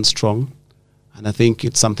injustice stands strong. And I think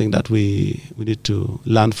it's something that we need to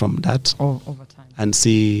learn from that. Over time. And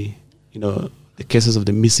see, the cases of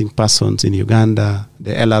the missing persons in Uganda,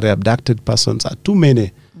 the LRA abducted persons are too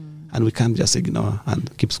many. And we can't just ignore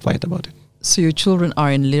and keep quiet about it. So your children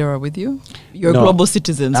are in Lira with you? You're No. global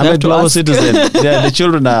citizens. I'm I a have to global ask. citizen. Yeah, the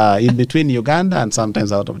children are in between Uganda and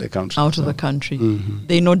sometimes out of the country. Out of So the country. Mhm.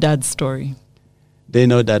 They know dad's story. They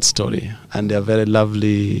know that story, and they're very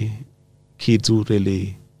lovely kids who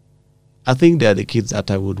really, I think they're the kids that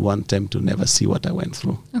I would want them to never see what I went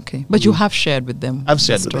through. Okay. But you have shared with them. I've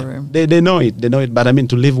shared the with story. them. They know it. They know it. But I mean,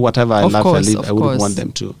 to live whatever I Of love, course, I live. of I wouldn't course. want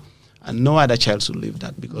them to. And no other child should live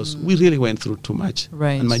that because we really went through too much.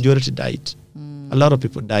 Right. And majority died. A lot of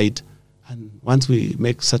people died. And once we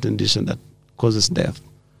make certain decision that causes death,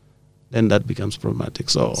 then that becomes problematic.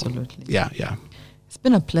 So, Absolutely. yeah. It's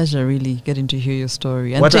been a pleasure, really, getting to hear your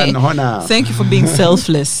story. And What an honor. Thank you for being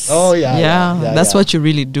selfless. Oh, yeah, That's yeah. what you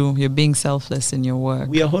really do. You're being selfless in your work.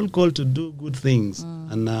 We are all called to do good things.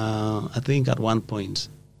 And I think at one point,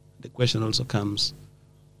 the question also comes,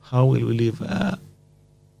 how will we live?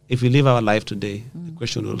 If we live our life today, the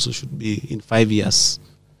question also should be in 5 years,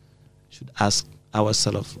 should ask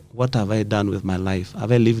ourselves, what have I done with my life?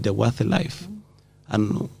 Have I lived a worthy life?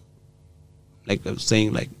 And like I was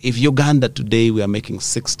saying, like if Uganda today, we are making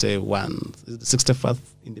 61st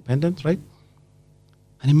independent, right?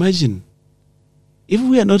 And imagine, if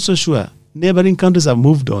we are not so sure, neighboring countries have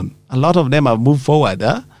moved on. A lot of them have moved forward.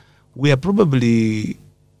 We are probably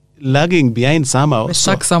lagging behind somehow. We're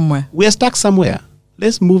stuck somewhere. We are stuck somewhere.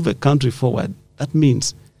 Let's move a country forward. That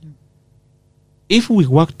means if we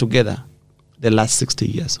work together the last 60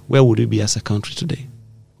 years, where would we be as a country today?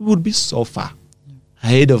 We would be so far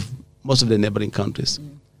ahead of most of the neighboring countries.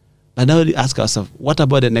 But now we ask ourselves, what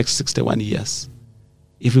about the next 61 years?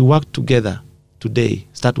 If we work together today,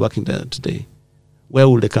 start working today, where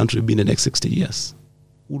will the country be in the next 60 years?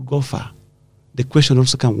 We'll go far. The question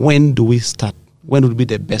also comes, when do we start? When will be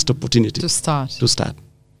the best opportunity To start. to start?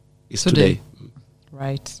 It's Today. today.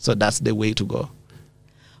 Right. So that's the way to go.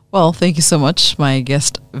 Well, thank you so much, my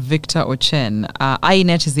guest, Victor Ocen.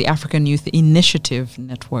 INET is the African Youth Initiative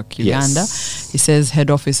Network, Uganda. Yes. He says head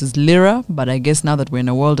office is Lira, but I guess now that we're in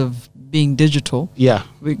a world of being digital, Yeah,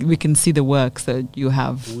 we can see the works that you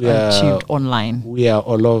have We are- achieved online. we are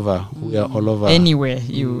all over. We are all over. Anywhere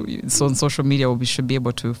so on social media, we should be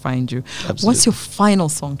able to find you. Absolutely. What's your final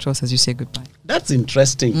song choice as you say goodbye? That's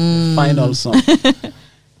interesting. Final song.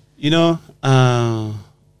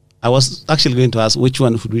 I was actually going to ask which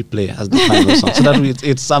one should we play as the final song, so that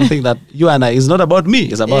it's something that you and I. It's not about me.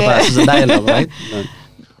 It's about us. It's a dialogue, right?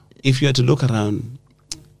 If you had to look around,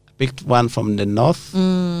 I picked one from the north,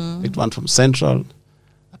 picked one from central,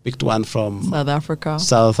 I picked one from South Africa.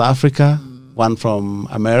 South Africa, one from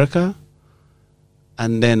America,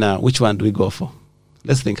 and then which one do we go for?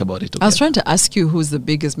 Let's think about it. I was together. trying to ask you who's the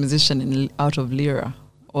biggest musician out of Lira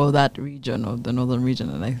or that region or the northern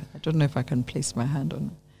region, and I don't know if I can place my hand on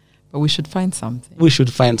it. But we should find something. We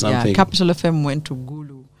should find something. Yeah, Capital FM went to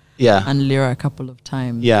Gulu Yeah. and Lira a couple of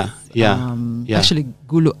times. Yeah. Actually,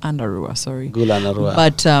 Gulu and Arua, sorry. Gula and Arua.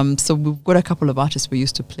 But so we've got a couple of artists we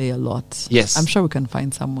used to play a lot. Yes. I'm sure we can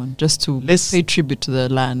find someone just to Let's- pay tribute to the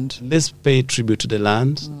land. Let's pay tribute to the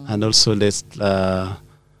land, and also let's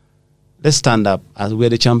stand up as we're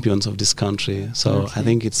the champions of this country. So I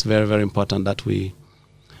think it's very, very important that we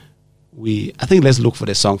I think let's look for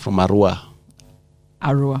the song from Arua.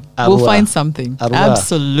 Arua. Arua. We'll find something. Arua.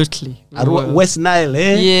 Absolutely. we Arua, will. West Nile,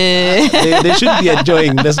 eh? Yeah. they should be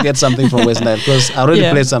enjoying. Let's get something from West Nile, because I already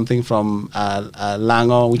Yeah. played something from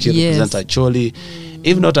Lango, which Yes. represents Acholi.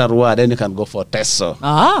 If not Arua, then you can go for Teso.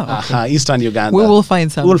 Okay. Eastern Uganda. We will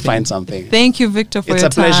find something. We'll find something. Thank you, Victor, for It's your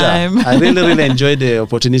a pleasure. time. I really, really enjoyed the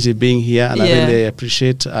opportunity being here, and I Yeah. really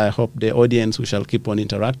appreciate. I hope the audience, we shall keep on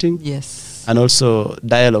interacting. Yes. And also,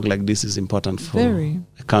 dialogue like this is important for Very.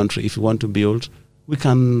 a country. If you want to build,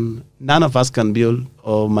 none of us can build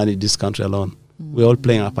or manage this country alone. We're all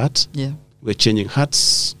playing our part. Yeah. We're changing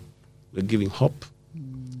hearts. We're giving hope.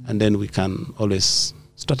 And then we can always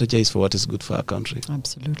strategize for what is good for our country.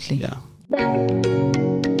 Absolutely. Yeah.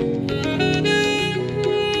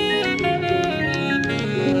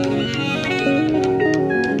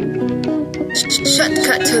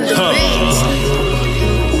 Shortcut to the beat.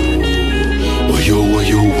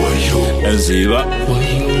 Wayo. Eziba.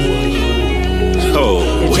 Oh,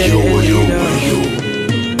 wayo.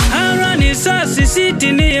 Arani sasi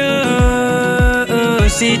sitiniyo,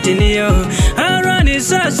 sitiniyo. Arani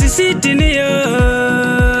sasi sitiniyo,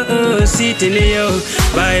 sitiniyo.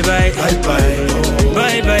 Bye bye,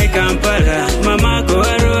 bye bye Kampala, mama go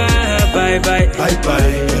Arua. Bye bye,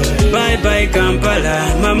 bye bye Kampala,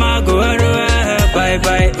 mama go Arua. Bye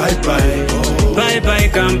bye, bye bye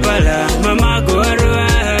Kampala, mama go Arua.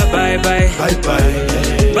 Bye bye,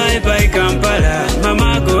 bye bye Kampala,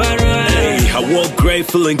 mama go Arua. I walk great Hey,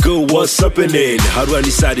 feeling good, what's happening? How do I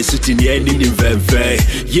decide to sit in the end in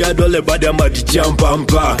the yeah, don't let bad amadi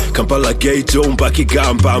jambamba. Kampala gate on baki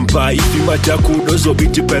gambamba. If you mataku dozo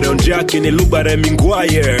biti peron jack in a lubare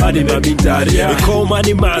mingwaye. Adina mintaria. We call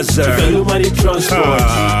money master. Value money transport.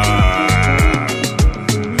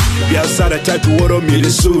 Biasara type woro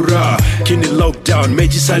milisura. Kini lockdown,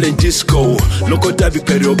 meji silent disco. Loko tabi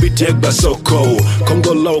perio biti egba soko.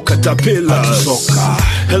 Congo low caterpillars.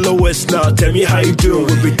 Hello West now, tell me how you doing.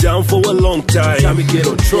 We'll be down for a long time. Time to get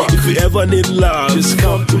on truck. If you ever need love, just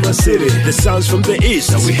come to my city. The sounds from the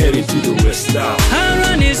east, and we heading to the west now. I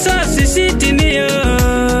run is sassy city near,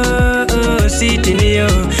 city near.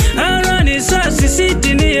 I run is sassy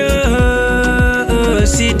city near,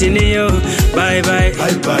 city near. Bye bye,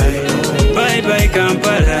 Bye bye, bye bye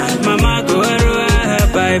Kampala, Mama go arua.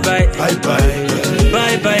 Bye bye, bye bye,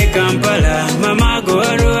 bye bye Kampala, Mama go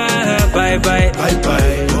arua. Bye bye, bye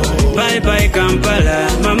bye, bye bye Kampala,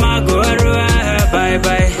 Mama go arua. Bye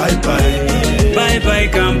bye, bye bye. bye bye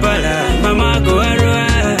Kampala, Mama go arua.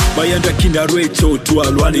 Mayanda kinareto tu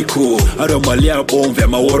alwaniko Aramalia bomve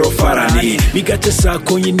maworo farani Migate sa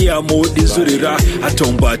konyini amodi zurira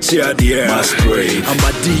Atomba tia die Masquerade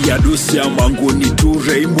Amadi ya dusi ya manguni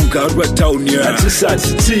ture Imungarwa taunia Atisa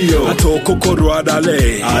titiyo Atoko koro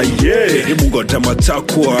adale Aye Imungo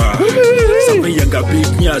tamatakwa Same yanga big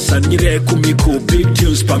nyasa Nire kumiko big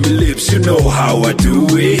tunes pa me lips You know how I do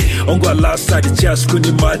it Ongo last side just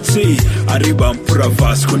kuni mati Arriba mpura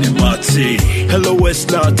vas kuni mati Hello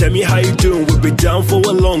West now, tell me how you doing. We'll be down for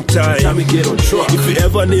a long time. Time to get on truck. If you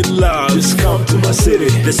ever need love, just come to my city.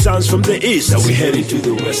 The sounds from the east, and we heading to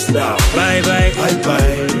the west now. Bye bye, Bye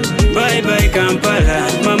bye, bye bye Kampala,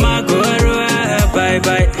 Mama go arua. Bye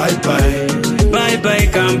bye, bye bye, bye bye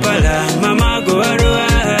Kampala, Mama go arua.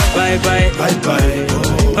 Bye bye, bye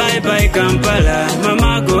bye, bye bye Kampala,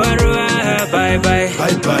 Mama go arua. Bye bye,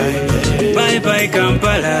 bye bye, bye bye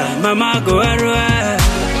Kampala, Mama go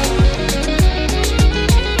arua.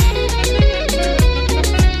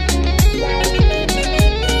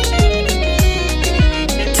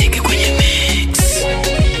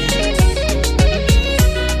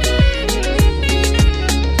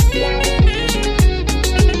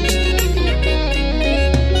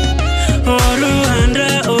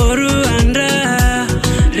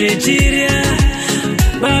 Nigeria,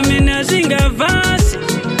 bamina zinga vasi,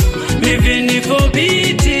 mivini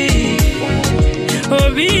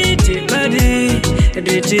obiti badi,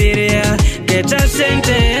 Nigeria, keta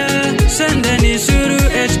sente ya, sende ni suru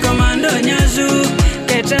et komando nyazu,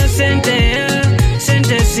 keta sente ya,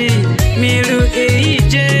 sente si, miru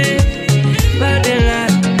eije, badela,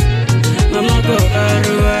 mama go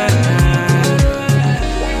arua.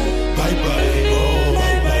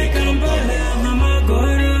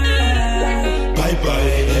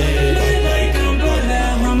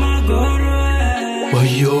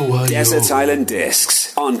 Desert Island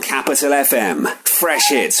Discs on Capital FM. Fresh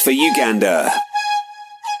hits for Uganda.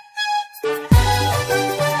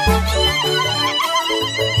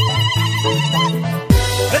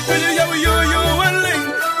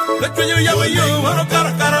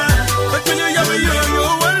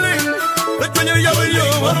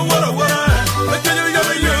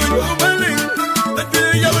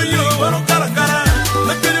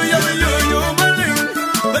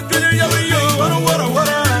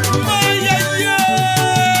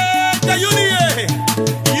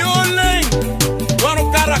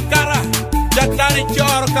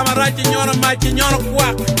 Kamaraji nyoro maji nyoro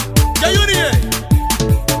kwak Jayuni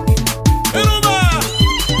Eruba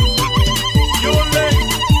Yoleng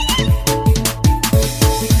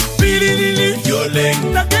Bililili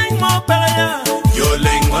Yoleng Nakeng mo pelaya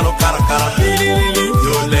Yoleng wano karakara Bililili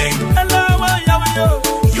Yoleng Elawa yawayo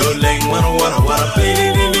Yoleng wano wara wara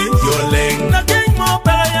Bililili Yoleng Nakeng mo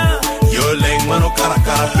pelaya Yoleng wano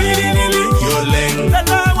karakara Bililili Yoleng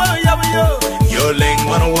Elawa yawayo Yoleng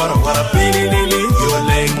wano wara wara Bililili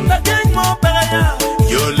Yoleng la gang mo pelaya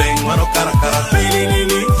Yoleng wano karakara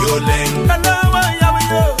pililili Yoleng alawa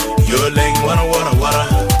yawayo Yoleng wano wara wara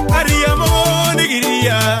Ariya mo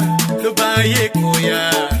nigiria Lubaye kuya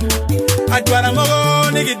Adwara mo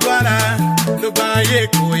nigidwara Lubaye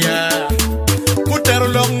kuya Kutero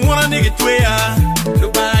long mwana nigitwea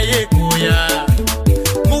Lubaye kuya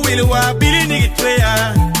Muwili wa bili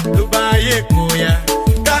nigitwea Lubaye kuya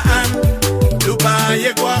Kaan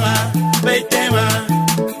Lubaye kwara Beitema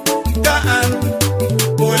Kaan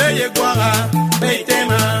Ole Gwara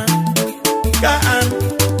Beitema Kaan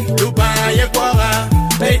Dubai Gwara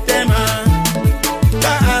Beitema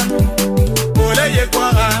Kaan Ole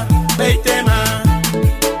Gwara Beitema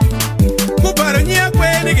Kubaranya kwe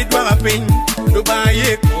nigitwara pin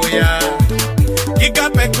Dubai Koya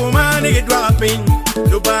nigi dwa pin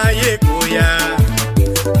Dubai koya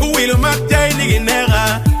Uwilu makjay nigi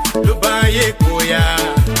nega Dubai koya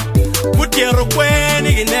Butiero kwe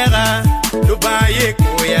nigi nega Dubai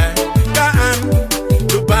koya Kaan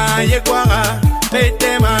Dubai kwara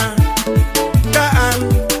Betema Kaan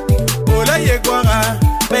Ola ye kwara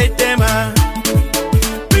Betema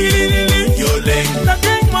Pililili Yoleng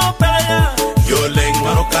Lageng mo peraya Yoleng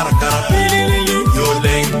mano kara kara Pililili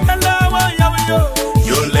Yoleng Alawa yawa yo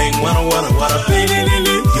Yoleng mano wara wara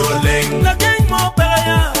Pililili Yoleng Lageng mo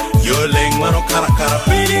peraya Yoleng mano kara kara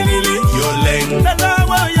Pililili Yoleng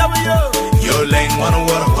Alawa yawa yo Yoleng mano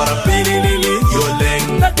wara wara Pililili Yoleng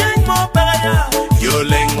Lageng mo peraya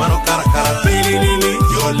Yoleng mano kara kara Pililili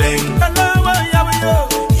Yoleng Alawa yawa yo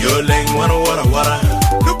Yoleng mano wara wara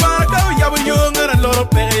Dubaga yawa yo ngara loro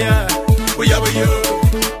peraya Yawa yo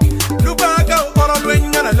Dubaga oro lwen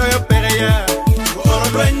ngara loro peraya Oro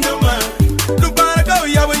lwen ma Dubaga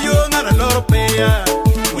yawa yo ngara loro peraya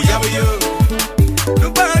Yawa yo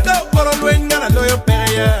Dubaga oro lwen ngara loro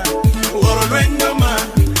peraya Oro lwen ma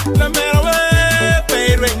La mera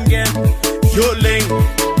Payringen, Yoleng.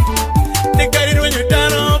 They got it when you're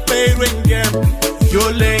down, Payringen,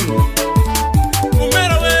 Yoleng.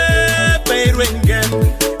 Umerawe, Payringen,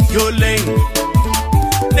 Yoleng.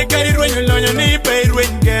 They got it when you're on your knee,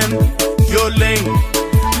 Payringen, Yoleng.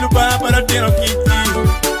 Luba para Dino Kitty,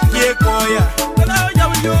 Yekoya.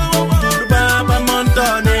 Luba para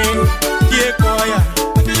Montone, Yekoya.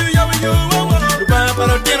 Luba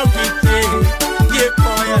para Dino Kitty,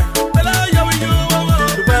 Yekoya.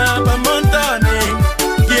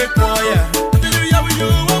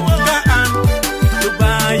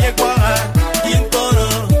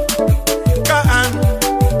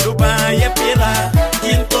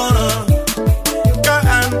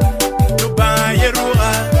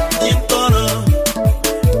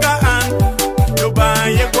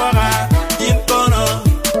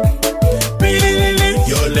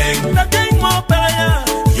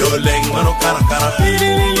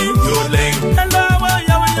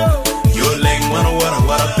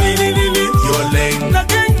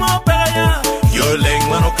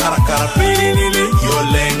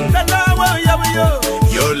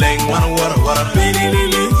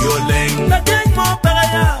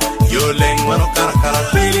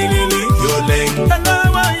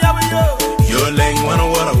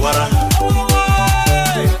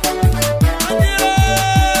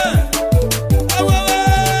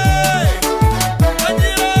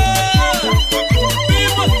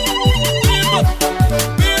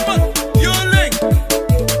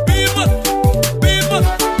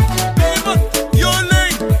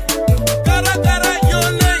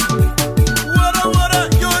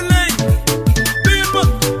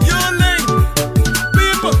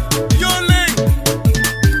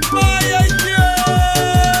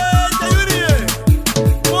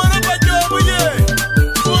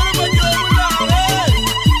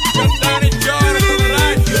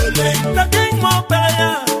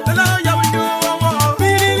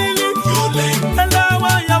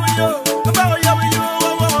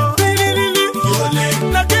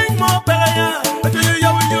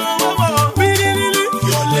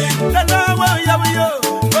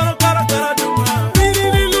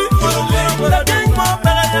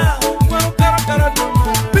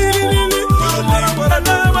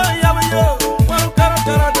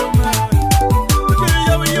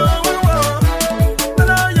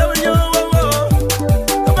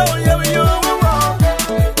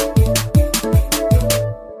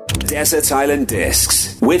 Desert Island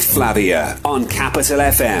Discs with Flavia on Capital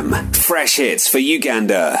FM. Fresh hits for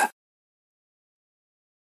Uganda.